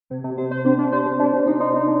On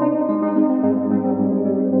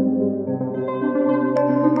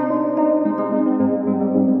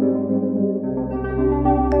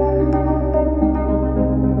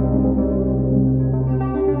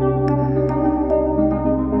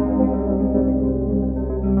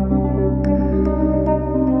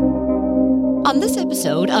this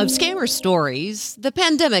episode of Scammer Stories, the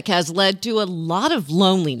pandemic has led to a lot of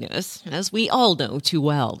loneliness, as we all know too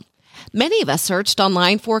well. Many of us searched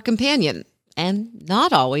online for a companion, and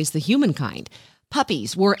not always the human kind.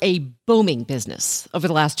 Puppies were a booming business over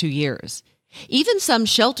the last 2 years. Even some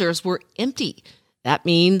shelters were empty. That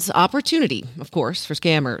means opportunity, of course, for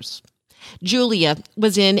scammers. Julia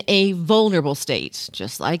was in a vulnerable state,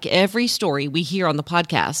 just like every story we hear on the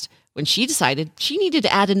podcast, when she decided she needed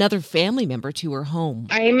to add another family member to her home.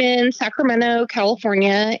 I'm in Sacramento,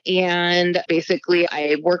 California, and basically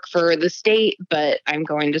I work for the state, but I'm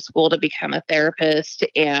going to school to become a therapist.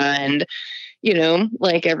 And, you know,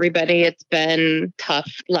 like everybody, it's been tough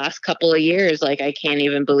last couple of years. Like, I can't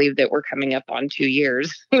even believe that we're coming up on 2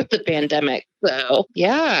 years with the pandemic. So,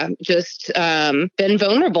 yeah, just been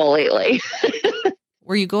vulnerable lately.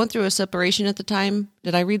 Were you going through a separation at the time?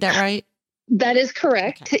 Did I read that right? That is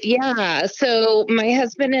correct. Okay. Yeah. So my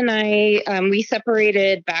husband and I, we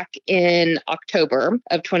separated back in October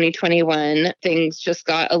of 2021. Things just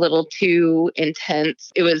got a little too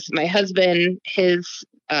intense. It was my husband, his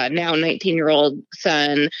now 19-year-old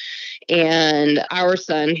son, and our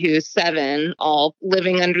son, who's 7, all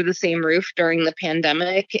living under the same roof during the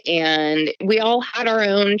pandemic. And we all had our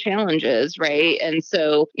own challenges, right? And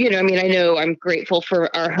so, you know, I mean, I know I'm grateful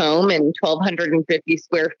for our home and 1,250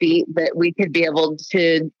 square feet that we could be able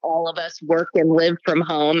to, all of us, work and live from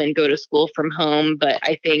home and go to school from home. But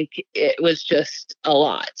I think it was just a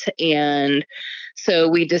lot. And so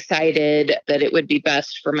we decided that it would be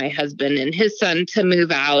best for my husband and his son to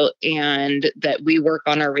move out, and that we work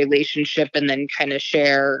on our relationship and then kind of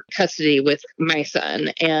share custody with my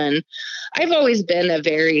son. And I've always been a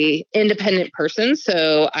very independent person.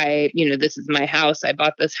 So this is my house. I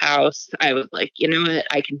bought this house. I was like, you know what,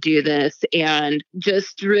 I can do this. And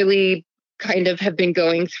just really kind of have been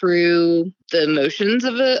going through the emotions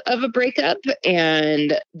of a breakup,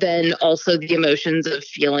 and then also the emotions of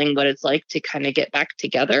feeling what it's like to kind of get back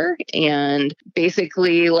together. And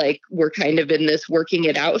basically, like, we're kind of in this working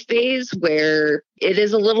it out phase where it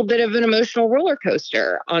is a little bit of an emotional roller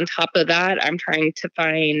coaster. On top of that, I'm trying to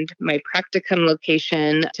find my practicum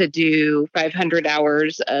location to do 500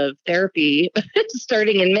 hours of therapy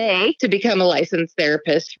starting in May to become a licensed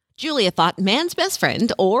therapist. Julia thought man's best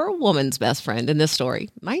friend or woman's best friend in this story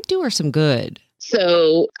might do her some good.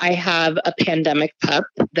 So I have a pandemic pup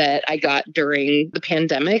that I got during the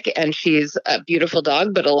pandemic, and she's a beautiful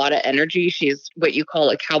dog, but a lot of energy. She's what you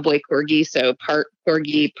call a cowboy corgi. So part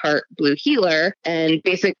corgi, part blue heeler. And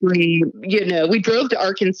basically, you know, we drove to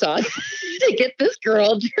Arkansas to get this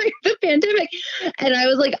girl during the pandemic. And I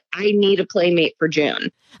was like, I need a playmate for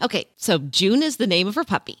June. Okay. So June is the name of her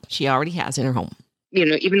puppy she already has in her home. You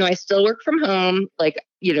know, even though I still work from home, like,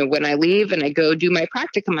 you know, when I leave and I go do my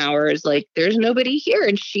practicum hours, like, there's nobody here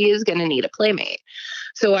and she is going to need a playmate.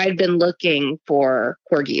 So I've been looking for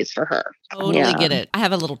corgis for her. Totally get it. I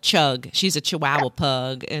have a little Chug. She's a Chihuahua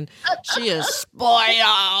pug, and she is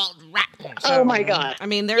spoiled. Oh my God. I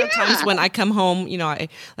mean, there are times when I come home, you know,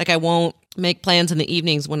 I won't make plans in the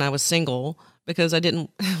evenings when I was single because I didn't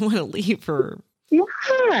want to leave her.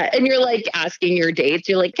 Yeah. And you're like asking your dates.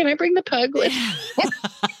 You're like, can I bring the pug with?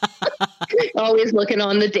 Always looking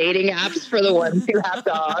on the dating apps for the ones who have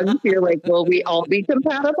dogs. You're like, will we all be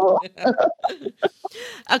compatible?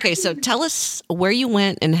 Okay. So tell us where you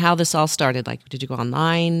went and how this all started. Like, did you go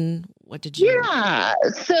online? What did you? Yeah.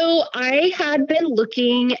 So I had been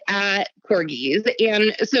looking at corgis.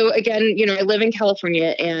 And so again, you know, I live in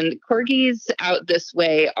California, and corgis out this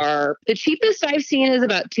way are the cheapest I've seen is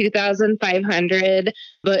about $2,500,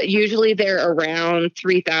 but usually they're around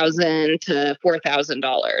 $3,000 to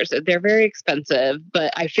 $4,000. They're very expensive,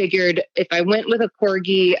 but I figured if I went with a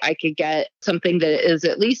corgi, I could get something that is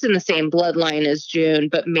at least in the same bloodline as June,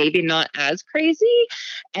 but maybe not as crazy,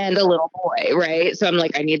 and a little boy, right? So I'm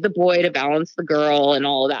like, I need the boy to balance the girl and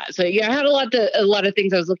all of that. So yeah, I had a lot of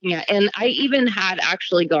things I was looking at. And I even had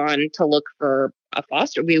actually gone to look for a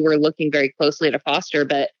foster. We were looking very closely at a foster,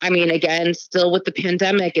 but I mean, again, still with the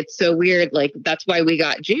pandemic, it's so weird. Like, that's why we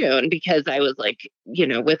got June, because I was like, you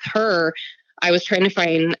know, with her, I was trying to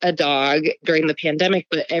find a dog during the pandemic,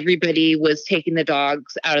 but everybody was taking the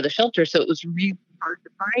dogs out of the shelter. So it was really hard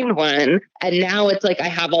to find one. And now it's like I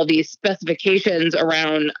have all these specifications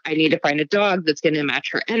around I need to find a dog that's going to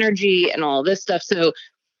match her energy and all this stuff. So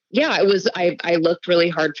yeah, it was, I looked really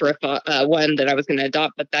hard for one that I was going to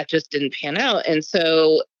adopt, but that just didn't pan out. And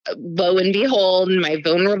so lo and behold, in my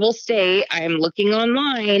vulnerable state, I'm looking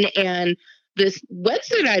online, and this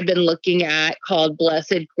website I'd been looking at called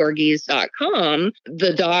blessedcorgis.com,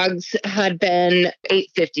 the dogs had been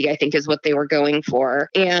 $850, I think is what they were going for.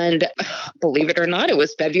 And believe it or not, it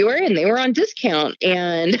was February and they were on discount.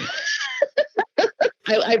 And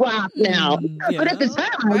I laugh now, but at the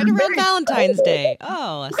time, right around Valentine's Day.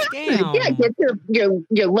 Oh, a scam! Yeah, get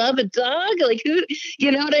your love a dog, like who,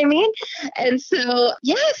 you know what I mean? And so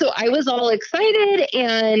so I was all excited,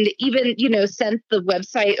 and even sent the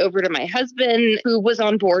website over to my husband, who was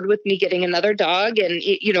on board with me getting another dog, and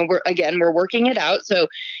we're working it out. So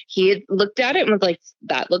he had looked at it and was like,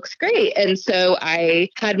 "That looks great." And so I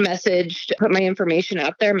had put my information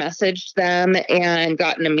out there, messaged them, and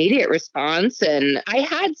got an immediate response. And I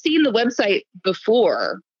had seen the website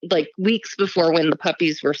before, like weeks before, when the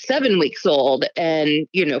puppies were 7 weeks old and,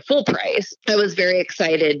 full price. I was very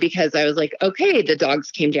excited because I was like, okay, the dogs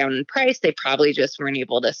came down in price. They probably just weren't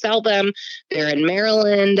able to sell them. They're in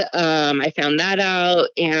Maryland. I found that out.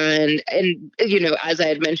 And, as I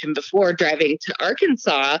had mentioned before, driving to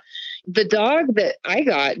Arkansas, the dog that I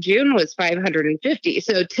got, June, was $550.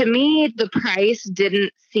 So to me, the price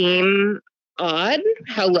didn't seem odd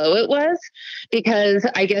how low it was, because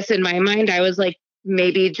I guess in my mind, I was like,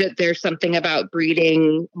 maybe there's something about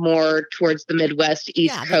breeding more towards the Midwest,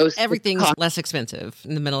 East Coast. Everything's less expensive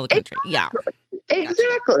in the middle of the country.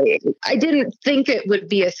 Exactly. I didn't think it would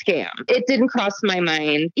be a scam. It didn't cross my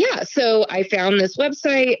mind. Yeah. So I found this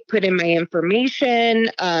website, put in my information,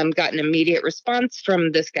 got an immediate response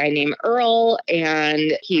from this guy named Earl.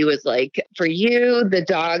 And he was like, for you, the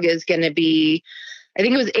dog is going to be, I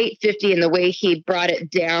think it was $850, and the way he brought it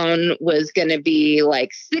down was going to be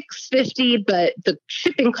like $650, but the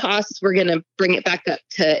shipping costs were going to bring it back up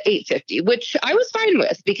to $850, which I was fine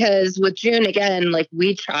with, because with June, again, like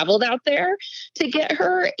we traveled out there to get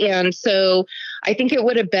her. And so I think it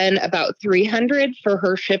would have been about $300 for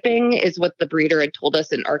her shipping, is what the breeder had told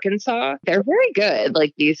us in Arkansas. They're very good.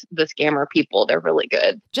 Like the scammer people, they're really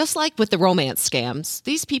good. Just like with the romance scams,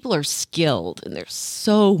 these people are skilled, and there's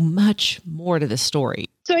so much more to the story.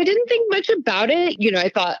 So I didn't think much about it. I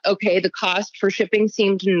thought, okay, the cost for shipping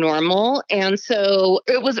seemed normal. And so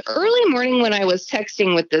it was early morning when I was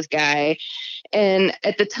texting with this guy. And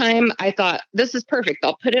at the time, I thought, this is perfect.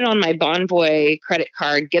 I'll put it on my Bonvoy credit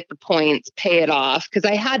card, get the points, pay it off. Because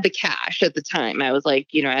I had the cash at the time. I was like,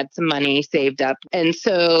 I had some money saved up. And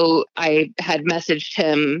so I had messaged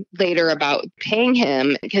him later about paying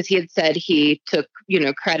him, because he had said he took,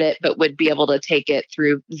 credit, but would be able to take it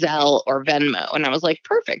through Zelle or Venmo. And I was like,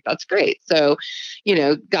 perfect. That's great. So,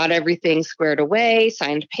 got everything squared away,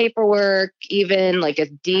 signed paperwork, even like a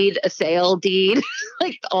sale deed,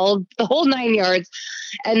 like the whole 9 yards.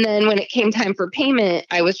 And then when it came time for payment,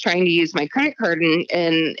 I was trying to use my credit card and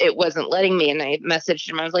it wasn't letting me. And I messaged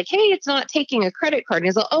him. I was like, hey, it's not taking a credit card. And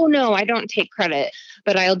he's like, oh no, I don't take credit,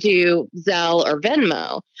 but I'll do Zelle or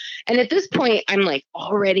Venmo. And at this point, I'm like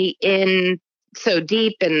already in so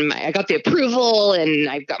deep, and I got the approval, and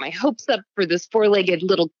I've got my hopes up for this 4-legged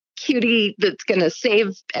little cutie that's going to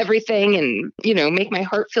save everything and, make my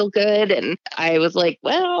heart feel good. And I was like,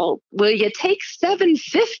 well, will you take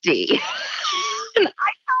 $750? And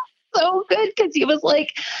I felt so good, because he was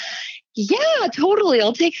like, yeah, totally,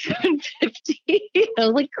 I'll take $750. I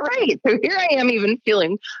was like, great. So here I am, even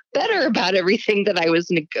feeling better about everything that I was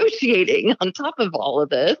negotiating on top of all of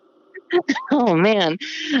this. Oh, man.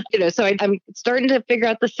 So I'm starting to figure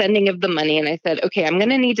out the sending of the money. And I said, okay, I'm going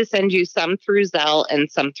to need to send you some through Zelle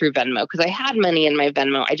and some through Venmo, because I had money in my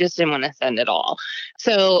Venmo. I just didn't want to send it all.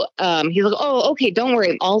 So he's like, oh, okay, don't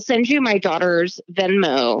worry. I'll send you my daughter's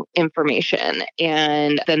Venmo information.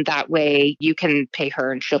 And then that way you can pay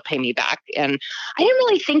her and she'll pay me back. And I didn't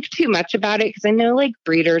really think too much about it, because I know like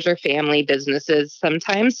breeders are family businesses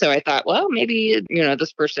sometimes. So I thought, well, maybe,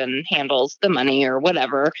 this person handles the money or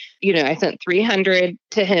whatever. I sent $300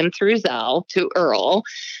 to him through Zelle to Earl,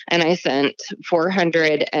 and I sent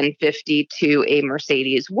 $450 to a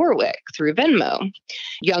Mercedes Warwick through Venmo.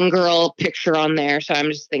 Young girl picture on there. So I'm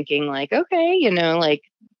just thinking like, okay,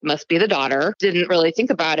 must be the daughter. Didn't really think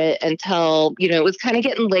about it until, it was kind of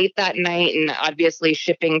getting late that night, and obviously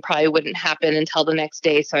shipping probably wouldn't happen until the next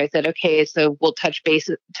day. So I said, okay, so we'll touch base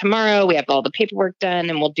tomorrow. We have all the paperwork done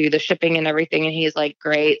and we'll do the shipping and everything. And he's like,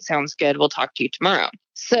 great, sounds good. We'll talk to you tomorrow.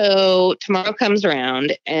 So tomorrow comes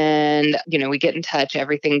around and, we get in touch,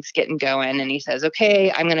 everything's getting going. And he says,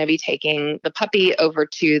 okay, I'm going to be taking the puppy over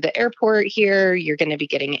to the airport here. You're going to be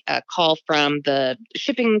getting a call from the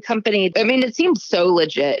shipping company. I mean, it seemed so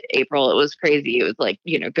legit, April. It was crazy. It was like,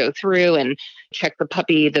 go through and check the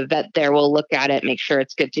puppy. The vet there will look at it, make sure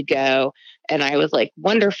it's good to go. And I was like,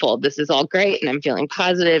 wonderful, this is all great. And I'm feeling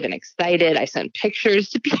positive and excited. I sent pictures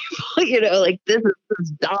to people, like, this is this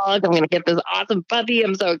dog. I'm going to get this awesome puppy.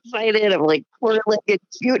 I'm so excited. I'm like, four-legged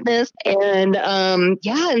cuteness. And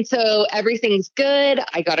and so everything's good.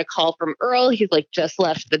 I got a call from Earl. He's like, just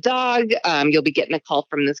left the dog. You'll be getting a call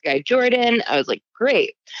from this guy, Jordan. I was like,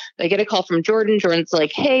 great. I get a call from Jordan. Jordan's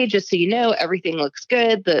like, hey, just so you know, everything looks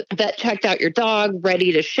good. The vet checked out your dog,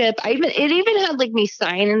 ready to ship. It even had like me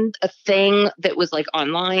sign a thing that was like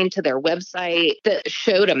online to their website that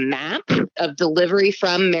showed a map of delivery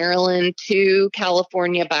from Maryland to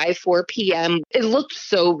California by 4 p.m. It looked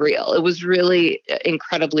so real. It was really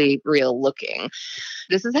incredibly real looking.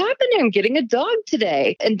 This is happening. I'm getting a dog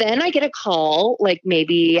today. And then I get a call like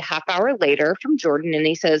maybe a half hour later from Jordan. And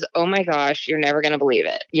he says, oh my gosh, you're never going to believe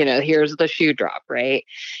it. Here's the shoe drop, right?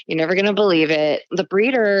 You're never going to believe it. The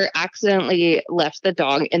breeder accidentally left the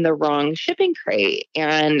dog in the wrong shipping crate.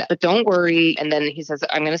 But don't worry. And then he says,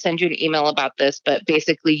 I'm going to send you an email about this, but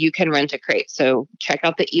basically you can rent a crate. So check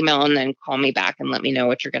out the email and then call me back and let me know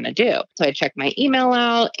what you're going to do. So I check my email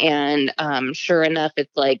out and sure enough,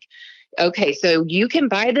 it's like, okay, so you can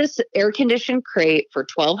buy this air-conditioned crate for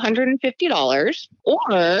 $1,250.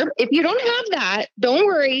 Or if you don't have that, don't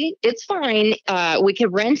worry, it's fine. We can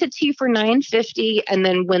rent it to you for $950, and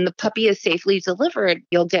then when the puppy is safely delivered,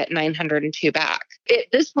 you'll get $902 back. At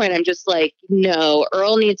this point, I'm just like, no,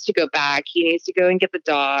 Earl needs to go back. He needs to go and get the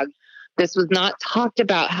dog. This was not talked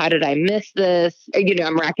about. How did I miss this?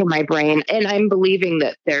 I'm racking my brain and I'm believing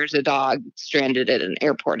that there's a dog stranded at an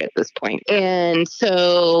airport at this point. And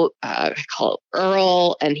so I call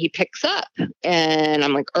Earl and he picks up and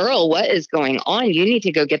I'm like, Earl, what is going on? You need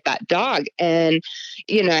to go get that dog. And,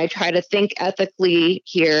 I try to think ethically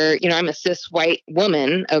here. I'm a cis white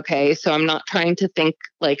woman. Okay. So I'm not trying to think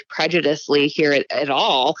like prejudicely here at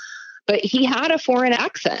all. But he had a foreign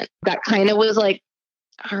accent that kind of was like,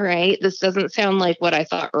 all right, this doesn't sound like what I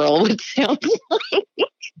thought Earl would sound like.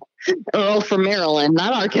 Earl from Maryland,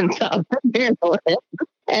 not Arkansas, but Maryland.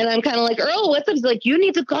 And I'm kind of like, Earl, what's up? He's like, you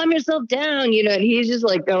need to calm yourself down, and he's just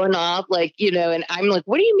like going off like, and I'm like,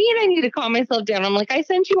 what do you mean I need to calm myself down? I'm like, I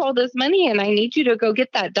sent you all this money and I need you to go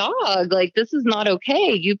get that dog. Like, this is not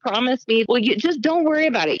okay. You promised me. Well, you just don't worry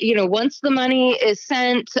about it. Once the money is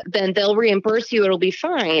sent, then they'll reimburse you. It'll be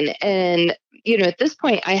fine. And at this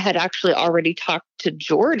point, I had actually already talked to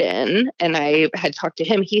Jordan and I had talked to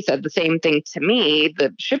him. He said the same thing to me,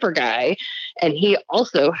 the shipper guy, and he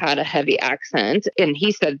also had a heavy accent and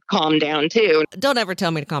he said, calm down too. Don't ever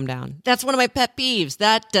tell me to calm down. That's one of my pet peeves.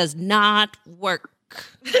 That does not work.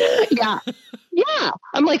 Yeah.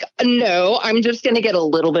 I'm like, no, I'm just going to get a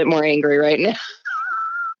little bit more angry right now.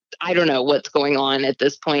 I don't know what's going on at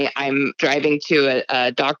this point. I'm driving to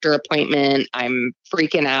a doctor appointment. I'm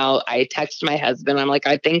freaking out. I text my husband. I'm like,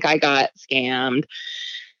 I think I got scammed.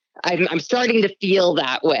 I'm starting to feel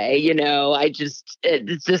that way. It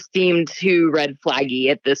just seemed too red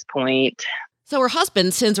flaggy at this point. So her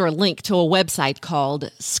husband sends her a link to a website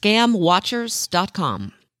called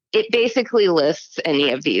scamwatchers.com. It basically lists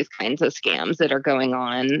any of these kinds of scams that are going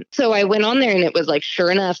on. So I went on there and it was like,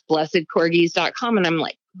 sure enough, blessedcorgis.com. And I'm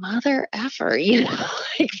like, mother effer,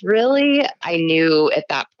 like really? I knew at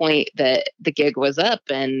that point that the gig was up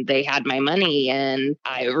and they had my money and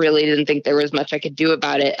I really didn't think there was much I could do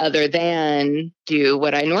about it other than do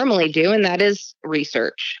what I normally do. And that is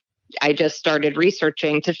research. I just started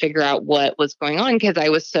researching to figure out what was going on because I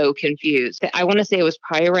was so confused. I want to say it was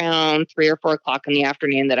probably around 3 or 4 o'clock in the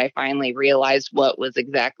afternoon that I finally realized what was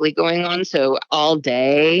exactly going on. So all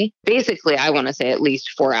day, basically, I want to say at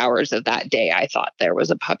least 4 hours of that day, I thought there was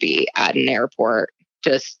a puppy at an airport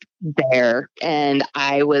just there. And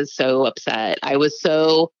I was so upset. I was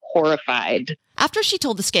so horrified. After she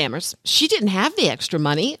told the scammers she didn't have the extra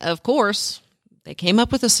money, of course, they came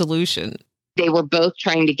up with a solution. They were both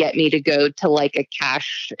trying to get me to go to like a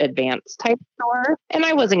cash advance type store. And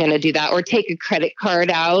I wasn't going to do that or take a credit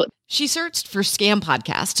card out. She searched for Scam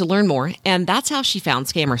Podcast to learn more. And that's how she found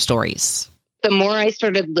Scammer Stories. The more I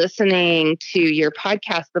started listening to your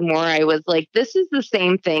podcast, the more I was like, this is the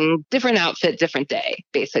same thing, different outfit, different day,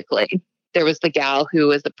 basically. There was the gal who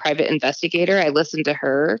was the private investigator. I listened to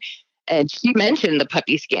her and she mentioned the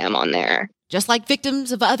puppy scam on there. Just like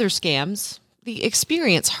victims of other scams, the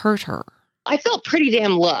experience hurt her. I felt pretty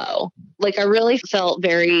damn low. Like I really felt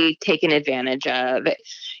very taken advantage of.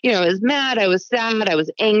 I was mad. I was sad. I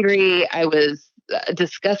was angry. I was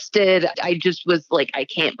disgusted. I just was like, I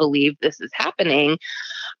can't believe this is happening.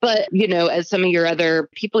 But, as some of your other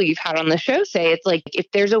people you've had on the show say, it's like, if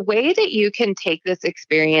there's a way that you can take this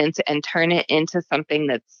experience and turn it into something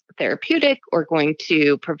that's therapeutic or going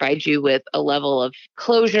to provide you with a level of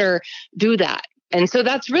closure, do that. And so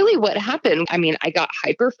that's really what happened. I mean, I got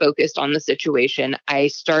hyper focused on the situation. I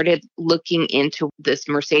started looking into this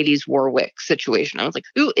Mercedes Warwick situation. I was like,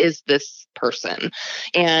 who is this person?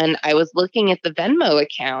 And I was looking at the Venmo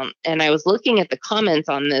account and I was looking at the comments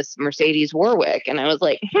on this Mercedes Warwick. And I was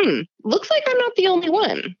like, looks like I'm not the only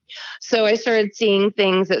one. So I started seeing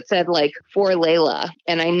things that said like for Layla.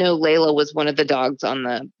 And I know Layla was one of the dogs on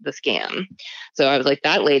the scam. So I was like,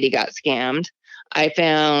 that lady got scammed. I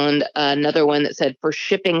found another one that said for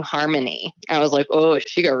Shipping Harmony. I was like, oh,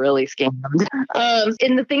 she got really scammed.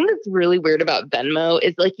 And the thing that's really weird about Venmo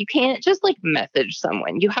is like, you can't just like message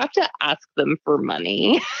someone. You have to ask them for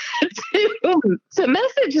money to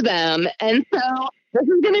message them. And so this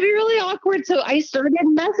is going to be really awkward. So I started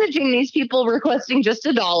messaging these people requesting just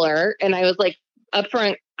 $1. And I was like,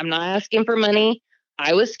 upfront, I'm not asking for money.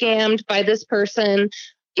 I was scammed by this person.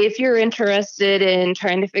 If you're interested in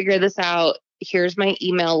trying to figure this out, here's my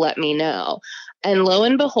email, let me know. And lo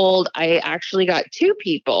and behold, I actually got 2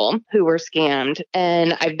 people who were scammed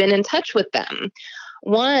and I've been in touch with them.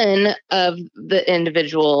 One of the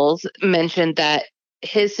individuals mentioned that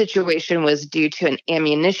his situation was due to an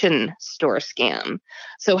ammunition store scam.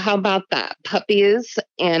 So how about that? Puppies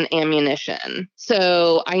and ammunition.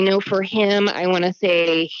 So I know for him, I want to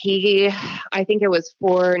say I think it was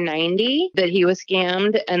 $490 that he was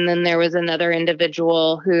scammed. And then there was another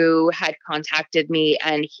individual who had contacted me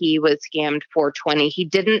and he was scammed $420. He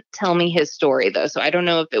didn't tell me his story though. So I don't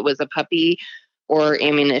know if it was a puppy or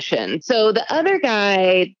ammunition. So the other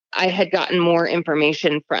guy I had gotten more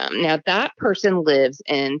information from. Now that person lives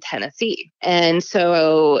in Tennessee. And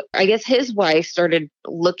so I guess his wife started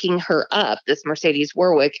looking her up, this Mercedes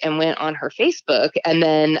Warwick, and went on her Facebook. And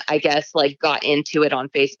then I guess like got into it on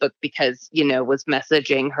Facebook because, was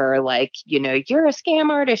messaging her like, you're a scam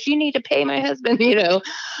artist. You need to pay my husband.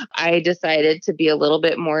 I decided to be a little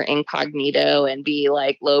bit more incognito and be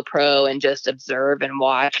like low pro and just observe and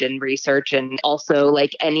watch and research. And also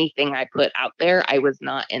like anything I put out there, I was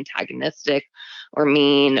not antagonistic or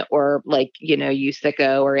mean or like, you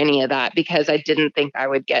sicko or any of that because I didn't think I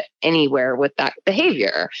would get anywhere with that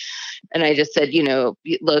behavior. And I just said,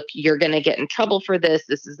 look, you're going to get in trouble for this.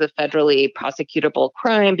 This is a federally prosecutable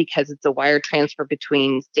crime because it's a wire transfer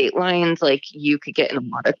between state lines. Like you could get in a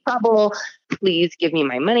lot of trouble. Please give me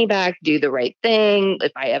my money back. Do the right thing.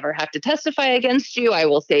 If I ever have to testify against you, I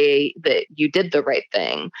will say that you did the right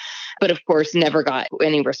thing. But of course, never got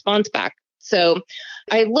any response back. So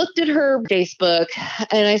I looked at her Facebook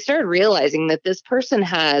and I started realizing that this person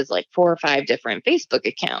has like 4 or 5 different Facebook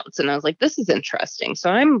accounts. And I was like, this is interesting. So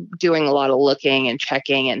I'm doing a lot of looking and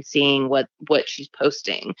checking and seeing what she's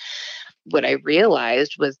posting. What I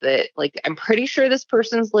realized was that like, I'm pretty sure this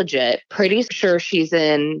person's legit, pretty sure she's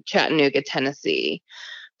in Chattanooga, Tennessee,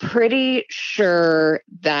 pretty sure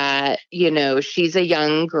that, she's a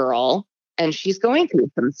young girl and she's going through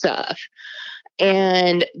some stuff.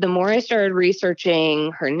 And the more I started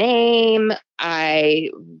researching her name, I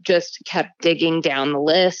just kept digging down the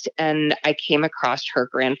list and I came across her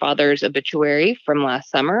grandfather's obituary from last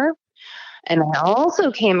summer. And I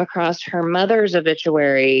also came across her mother's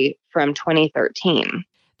obituary from 2013.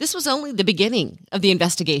 This was only the beginning of the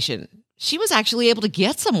investigation. She was actually able to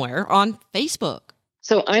get somewhere on Facebook.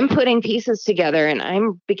 So I'm putting pieces together and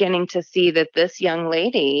I'm beginning to see that this young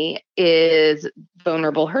lady is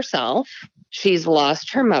vulnerable herself. She's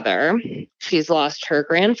lost her mother. She's lost her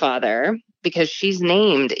grandfather because she's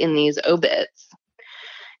named in these obits.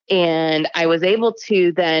 And I was able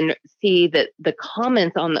to then see that the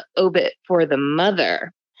comments on the obit for the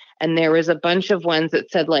mother, and there was a bunch of ones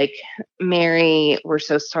that said like, Mary, we're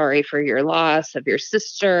so sorry for your loss of your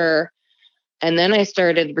sister. And then I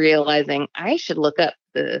started realizing I should look up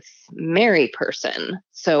this Mary person.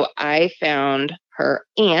 So I found her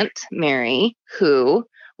aunt, Mary, who,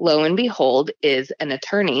 lo and behold, is an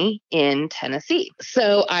attorney in Tennessee.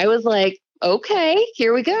 So I was like, okay,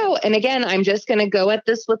 here we go. And again, I'm just going to go at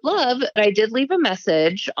this with love. I did leave a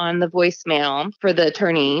message on the voicemail for the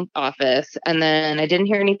attorney office. And then I didn't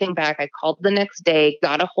hear anything back. I called the next day,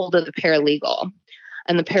 got a hold of the paralegal.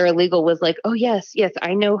 And the paralegal was like, oh, yes,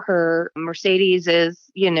 I know her. Mercedes is,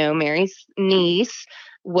 Mary's niece.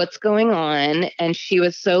 what's going on. And she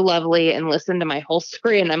was so lovely and listened to my whole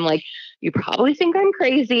story. And I'm like, you probably think I'm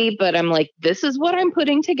crazy, but I'm like, this is what I'm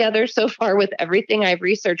putting together so far with everything I've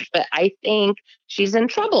researched. But I think she's in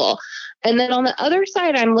trouble. And then on the other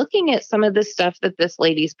side, I'm looking at some of the stuff that this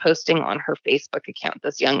lady's posting on her Facebook account,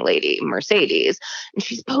 this young lady, Mercedes. And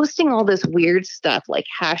she's posting all this weird stuff like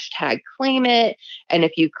hashtag claim it. And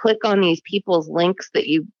if you click on these people's links that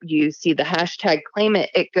you see the hashtag claim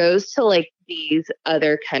it, it goes to like these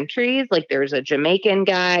other countries. Like there's a Jamaican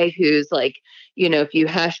guy who's like, you know, if you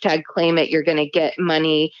hashtag claim it, you're going to get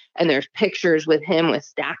money. And there's pictures with him with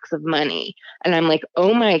stacks of money. And I'm like,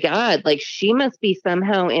 oh my God, like she must be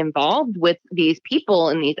somehow involved with these people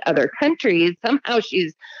in these other countries. Somehow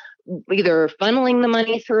she's either funneling the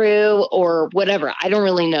money through or whatever. I don't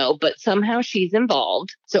really know, but somehow she's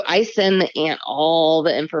involved. So I send the aunt all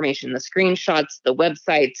the information, the screenshots, the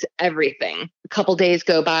websites, everything. A couple days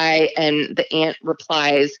go by and the aunt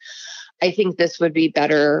replies, I think this would be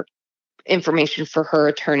better information for her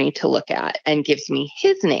attorney to look at, and gives me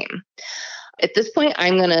his name. At this point,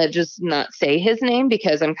 I'm going to just not say his name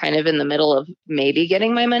because I'm kind of in the middle of maybe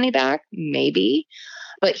getting my money back, maybe.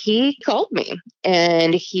 But he called me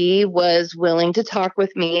and he was willing to talk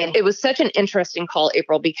with me. And it was such an interesting call,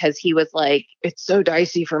 April, because he was like, it's so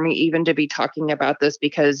dicey for me even to be talking about this,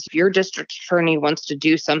 because if your district attorney wants to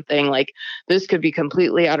do something like this could be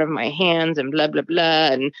completely out of my hands and blah, blah, blah.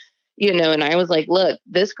 And you know, and I was like, look,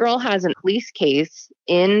 this girl has a police case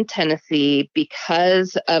in Tennessee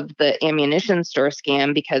because of the ammunition store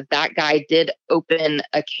scam, because that guy did open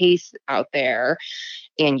a case out there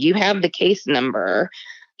and you have the case number.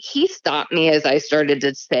 He stopped me as I started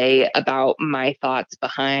to say about my thoughts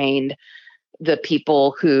behind the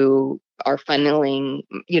people who are funneling,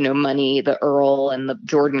 you know, money, the Earl and the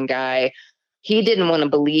Jordan guy. He didn't want to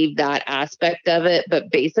believe that aspect of it.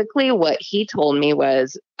 But basically what he told me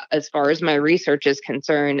was, as far as my research is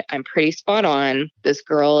concerned, I'm pretty spot on. This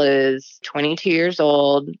girl is 22 years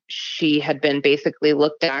old. She had been basically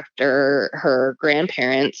looked after her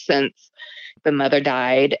grandparents since the mother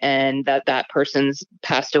died, and that person's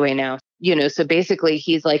passed away now. You know, so basically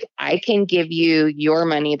he's like, I can give you your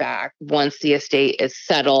money back once the estate is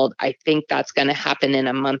settled. I think that's going to happen in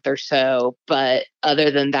a month or so. But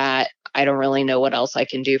other than that, I don't really know what else I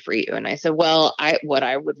can do for you. And I said, well, what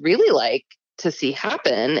I would really like to see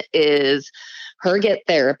happen is her get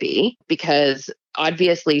therapy, because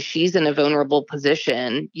obviously she's in a vulnerable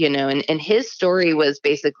position, you know, and his story was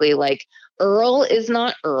basically like, Earl is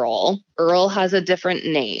not Earl. Earl has a different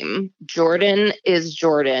name. Jordan is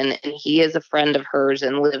Jordan, and he is a friend of hers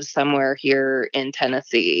and lives somewhere here in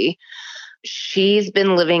Tennessee. She's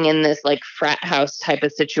been living in this like frat house type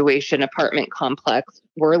of situation, apartment complex.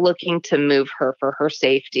 We're looking to move her for her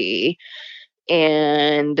safety.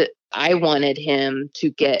 And I wanted him to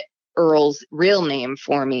get Earl's real name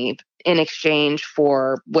for me in exchange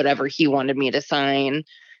for whatever he wanted me to sign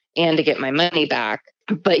and to get my money back.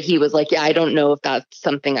 But he was like, yeah, I don't know if that's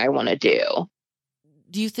something I want to do.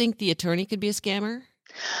 Do you think the attorney could be a scammer?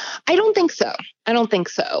 I don't think so.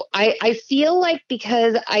 I feel like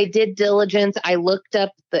because I did diligence, I looked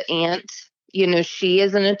up the aunt, you know, she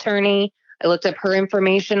is an attorney. I looked up her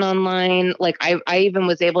information online. Like I even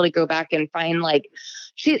was able to go back and find like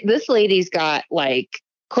this lady's got like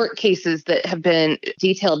court cases that have been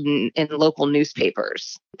detailed in local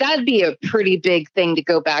newspapers. That'd be a pretty big thing to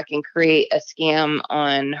go back and create a scam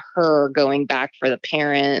on her going back for the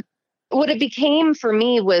parent. What it became for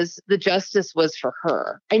me was the justice was for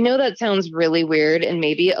her. I know that sounds really weird and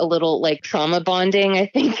maybe a little like trauma bonding, I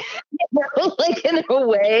think, like in a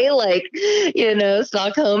way, like, you know,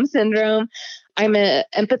 Stockholm syndrome. I'm an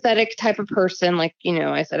empathetic type of person. Like, you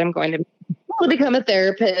know, I said, I'm going to become a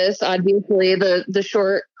therapist. Obviously, the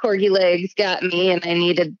short corgi legs got me and I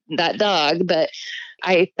needed that dog, but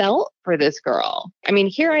I felt for this girl. I mean,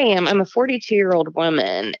 here I am. I'm a 42-year-old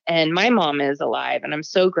woman and my mom is alive and I'm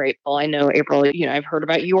so grateful. I know, April, you know, I've heard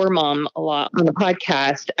about your mom a lot on the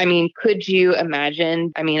podcast. I mean, could you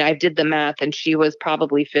imagine? I mean, I did the math and she was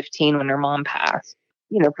probably 15 when her mom passed.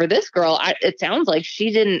 You know, for this girl, it sounds like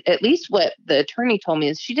she didn't, at least what the attorney told me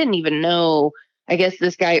is she didn't even know. I guess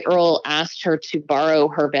this guy, Earl, asked her to borrow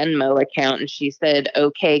her Venmo account and she said,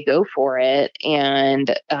 okay, go for it.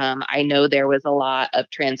 And I know there was a lot of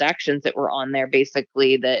transactions that were on there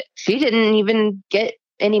basically that she didn't even get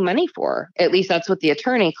any money for. At least that's what the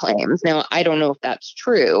attorney claims. Now, I don't know if that's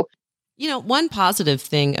true. You know, one positive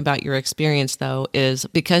thing about your experience, though, is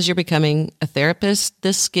because you're becoming a therapist,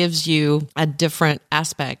 this gives you a different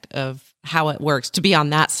aspect of how it works to be on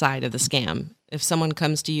that side of the scam. If someone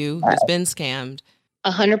comes to you who's been scammed.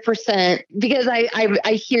 100%. Because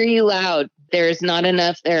I hear you loud. There's not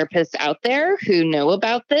enough therapists out there who know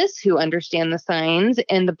about this, who understand the signs.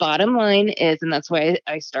 And the bottom line is, and that's why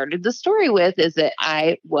I started the story with, is that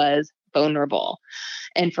I was vulnerable.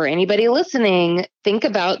 And for anybody listening, think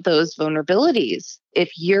about those vulnerabilities.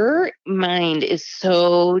 If your mind is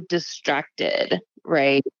so distracted,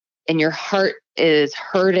 right, and your heart is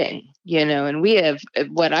hurting, and we have,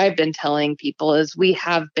 what I've been telling people is we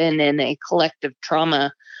have been in a collective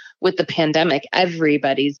trauma with the pandemic.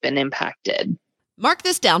 Everybody's been impacted. Mark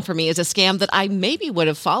this down for me as a scam that I maybe would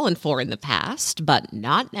have fallen for in the past, but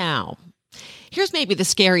not now. Here's maybe the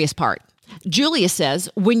scariest part. Julia says,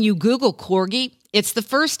 when you Google corgi, it's the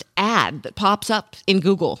first ad that pops up in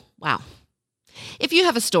Google. Wow. If you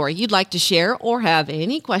have a story you'd like to share or have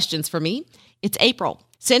any questions for me, it's April.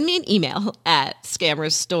 Send me an email at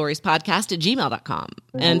scammerstoriespodcast@gmail.com.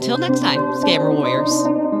 Until next time, Scammer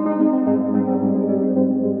Warriors.